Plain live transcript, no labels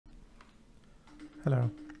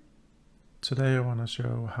Hello. Today I want to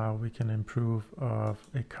show how we can improve of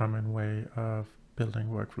a common way of building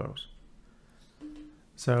workflows.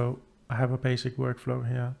 So I have a basic workflow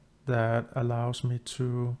here that allows me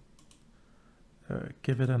to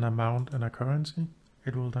give it an amount and a currency.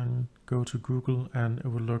 It will then go to Google and it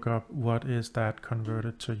will look up what is that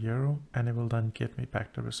converted to euro, and it will then give me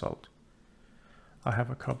back the result. I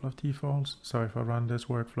have a couple of defaults, so if I run this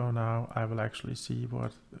workflow now, I will actually see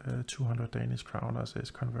what 200 Danish kroners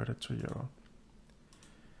is converted to euro.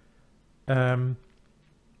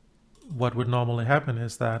 What would normally happen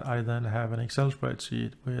is that I then have an Excel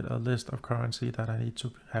spreadsheet with a list of currency that I need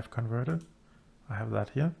to have converted. I have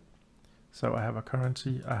that here. So I have a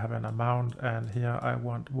currency, I have an amount, and here I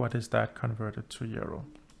want what is that converted to euro.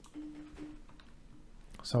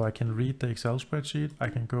 So I can read the Excel spreadsheet, I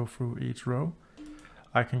can go through each row,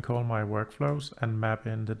 I can call my workflows and map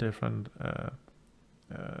in the different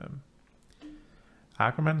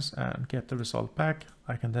arguments and get the result back.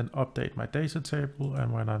 I can then update my data table,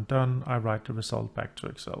 and when I'm done, I write the result back to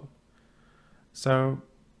Excel. So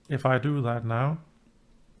if I do that now,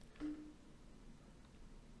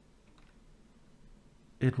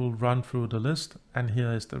 it will run through the list, and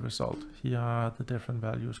here is the result. Here are the different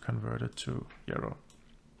values converted to euro.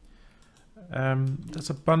 There's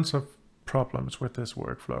a bunch of problems with this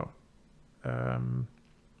workflow. And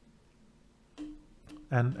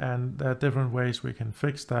there are different ways we can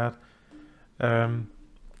fix that. One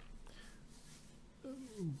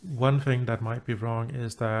thing that might be wrong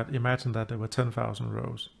is that imagine that there were 10,000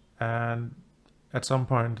 rows, and at some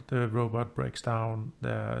point the robot breaks down,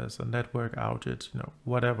 there's a network outage,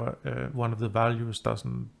 whatever, one of the values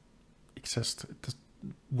doesn't exist,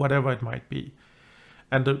 whatever it might be,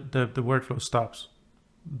 and the workflow stops.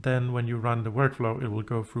 Then when you run the workflow, it will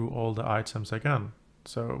go through all the items again.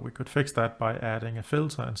 So we could fix that by adding a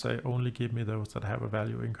filter and say only give me those that have a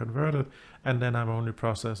value in converted, and then I'm only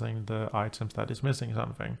processing the items that is missing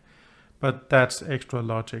something. But that's extra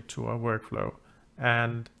logic to our workflow,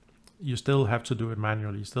 and you still have to do it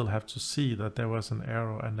manually. You still have to see that there was an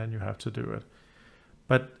error, and then you have to do it.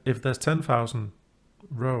 But if there's 10,000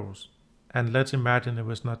 rows, and let's imagine it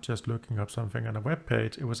was not just looking up something on a web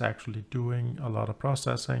page, it was actually doing a lot of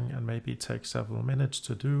processing, and maybe it takes several minutes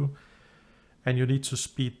to do, and you need to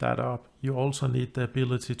speed that up. You also need the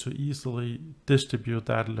ability to easily distribute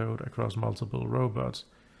that load across multiple robots.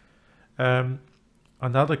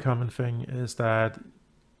 Another common thing is that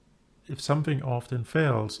if something often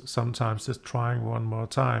fails, sometimes just trying one more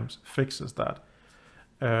time fixes that.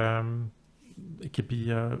 It could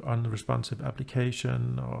be an unresponsive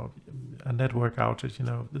application or a network outage.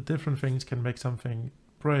 The different things can make something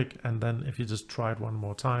break, and then if you just try it one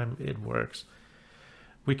more time, it works.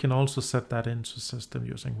 We can also set that into system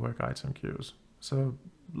using WorkItem queues. So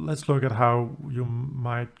let's look at how you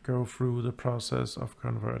might go through the process of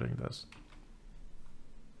converting this.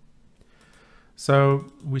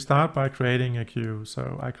 So we start by creating a queue.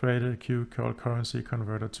 So I created a queue called currency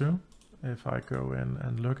converter 2. If I go in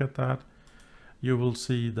and look at that, you will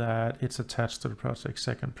see that it's attached to the project's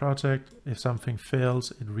second project. If something fails,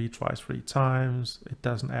 it retries 3 times. It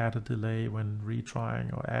doesn't add a delay when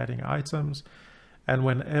retrying or adding items. And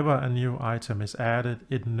whenever a new item is added,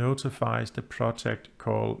 it notifies the project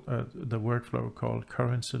called, the workflow called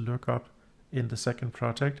currency lookup in the second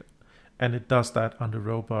project. And it does that on the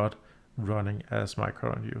robot running as my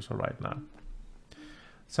current user right now.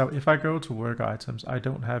 So if I go to work items, I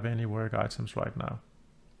don't have any work items right now.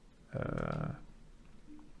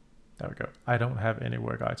 There we go. I don't have any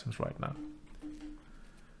work items right now.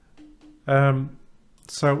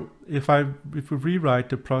 So if we rewrite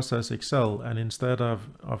the process Excel, and instead of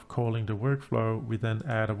calling the workflow, we then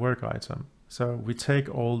add a work item. So we take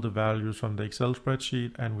all the values from the Excel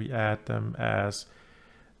spreadsheet and we add them as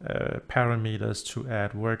parameters to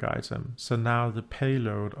add work item. So now the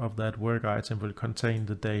payload of that work item will contain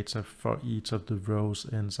the data for each of the rows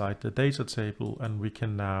inside the data table, and we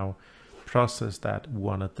can now process that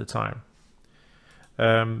one at a time.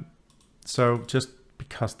 So just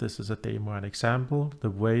because this is a demo and example, the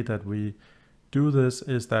way that we do this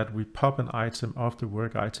is that we pop an item off the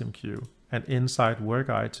work item queue, and inside work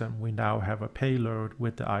item we now have a payload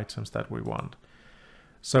with the items that we want.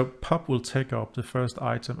 So pop will take up the first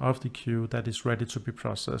item of the queue that is ready to be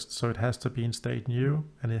processed. So it has to be in state new,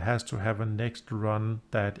 and it has to have a next run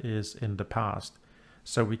that is in the past.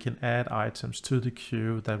 So we can add items to the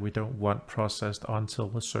queue that we don't want processed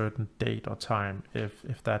until a certain date or time,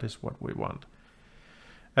 if that is what we want.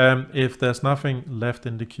 If there's nothing left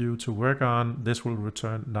in the queue to work on, this will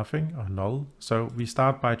return nothing or null. So we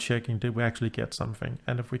start by checking, did we actually get something?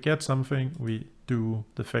 And if we get something, we do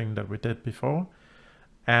the thing that we did before.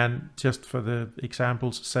 And just for the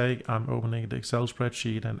example's sake, I'm opening the Excel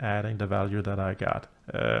spreadsheet and adding the value that I got.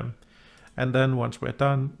 And then once we're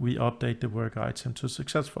done, we update the work item to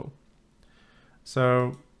successful.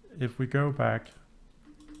 So if we go back,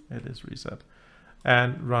 it is reset,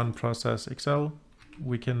 and run process Excel,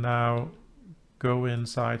 we can now go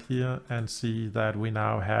inside here and see that we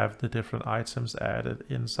now have the different items added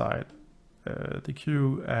inside the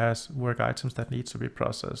queue as work items that need to be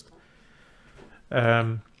processed.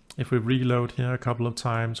 If we reload here a couple of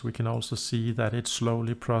times, we can also see that it's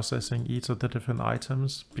slowly processing each of the different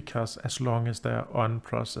items, because as long as they're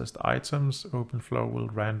unprocessed items, OpenFlow will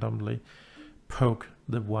randomly poke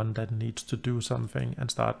the one that needs to do something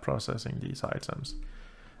and start processing these items.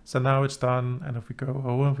 So now it's done, and if we go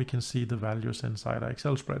over, we can see the values inside our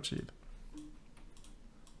Excel spreadsheet.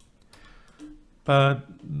 But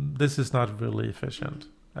this is not really efficient.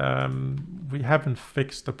 We haven't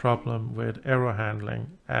fixed the problem with error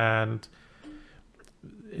handling, and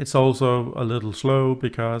it's also a little slow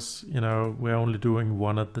because, you know, we're only doing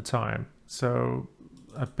one at the time. So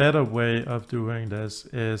a better way of doing this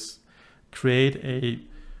is create a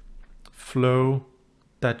flow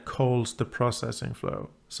that calls the processing flow.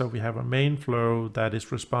 So we have a main flow that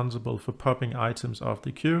is responsible for popping items off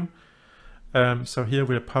the queue. So here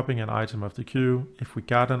we're popping an item off the queue. If we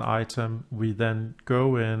got an item, we then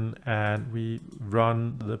go in and we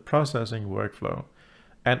run the processing workflow.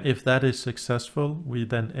 And if that is successful, we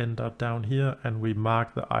then end up down here and we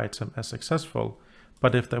mark the item as successful.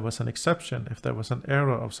 But if there was an exception, if there was an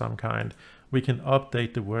error of some kind, we can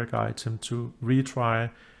update the work item to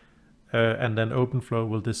retry, and then OpenFlow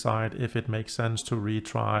will decide if it makes sense to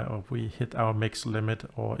retry, or if we hit our mix limit,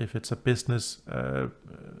 or if it's a business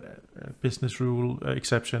rule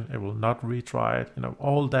exception, it will not retry it. You know,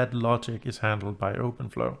 all that logic is handled by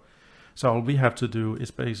OpenFlow. So all we have to do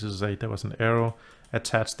is basically say there was an error,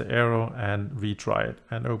 attach the error and retry it,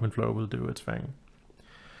 and OpenFlow will do its thing.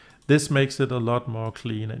 This makes it a lot more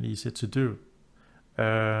clean and easy to do.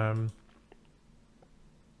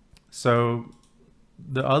 So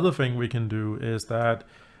the other thing we can do is that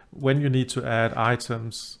when you need to add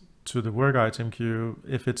items to the work item queue,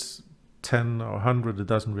 if it's 10 or 100, it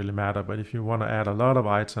doesn't really matter. But if you want to add a lot of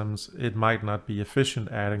items, it might not be efficient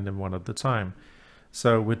adding them one at a time.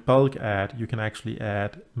 So with bulk add, you can actually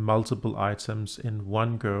add multiple items in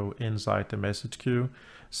one go inside the message queue.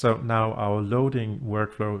 So now our loading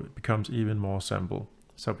workflow becomes even more simple.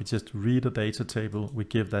 So we just read a data table, we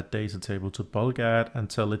give that data table to bulk add and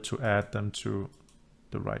tell it to add them to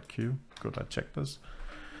the right queue. Good, I checked this.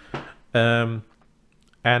 And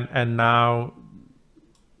now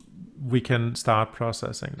we can start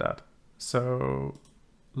processing that. So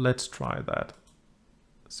let's try that.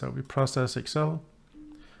 So we process Excel,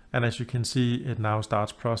 and as you can see, it now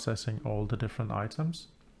starts processing all the different items.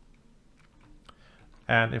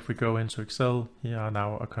 And if we go into Excel, here are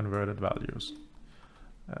now our converted values.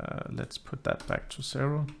 Let's put that back to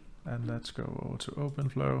 0, and let's go over to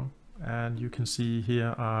OpenFlow. And you can see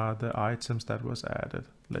here are the items that was added.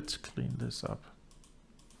 Let's clean this up.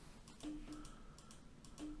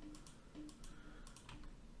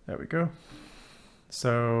 There we go.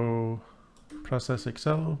 So process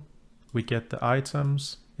Excel, we get the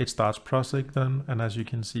items, it starts processing them, and as you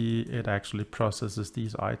can see, it actually processes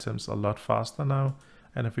these items a lot faster now.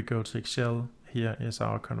 And if we go to Excel, here is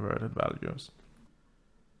our converted values.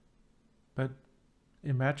 But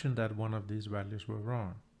imagine that one of these values were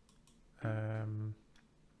wrong.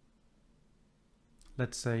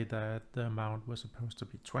 Let's say that the amount was supposed to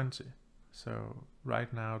be 20. So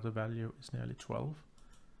right now the value is nearly 12.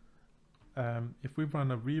 If we want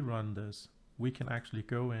to rerun this, we can actually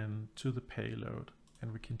go in to the payload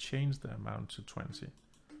and we can change the amount to 20.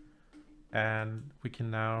 And we can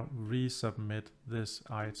now resubmit this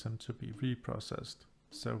item to be reprocessed.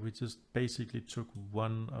 So we just basically took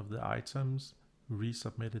one of the items,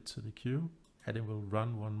 resubmitted to the queue, and it will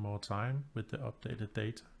run one more time with the updated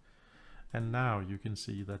data. And now you can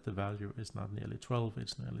see that the value is not nearly 12,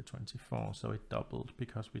 it's nearly 24. So it doubled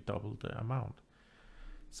because we doubled the amount.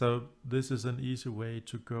 So this is an easy way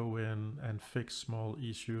to go in and fix small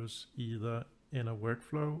issues, either in a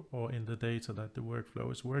workflow or in the data that the workflow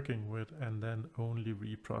is working with, and then only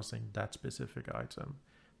reprocessing that specific item.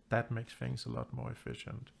 That makes things a lot more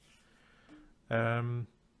efficient.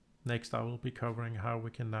 Next, I will be covering how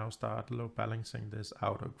we can now start load balancing this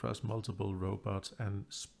out across multiple robots and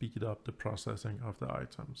speed up the processing of the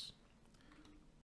items.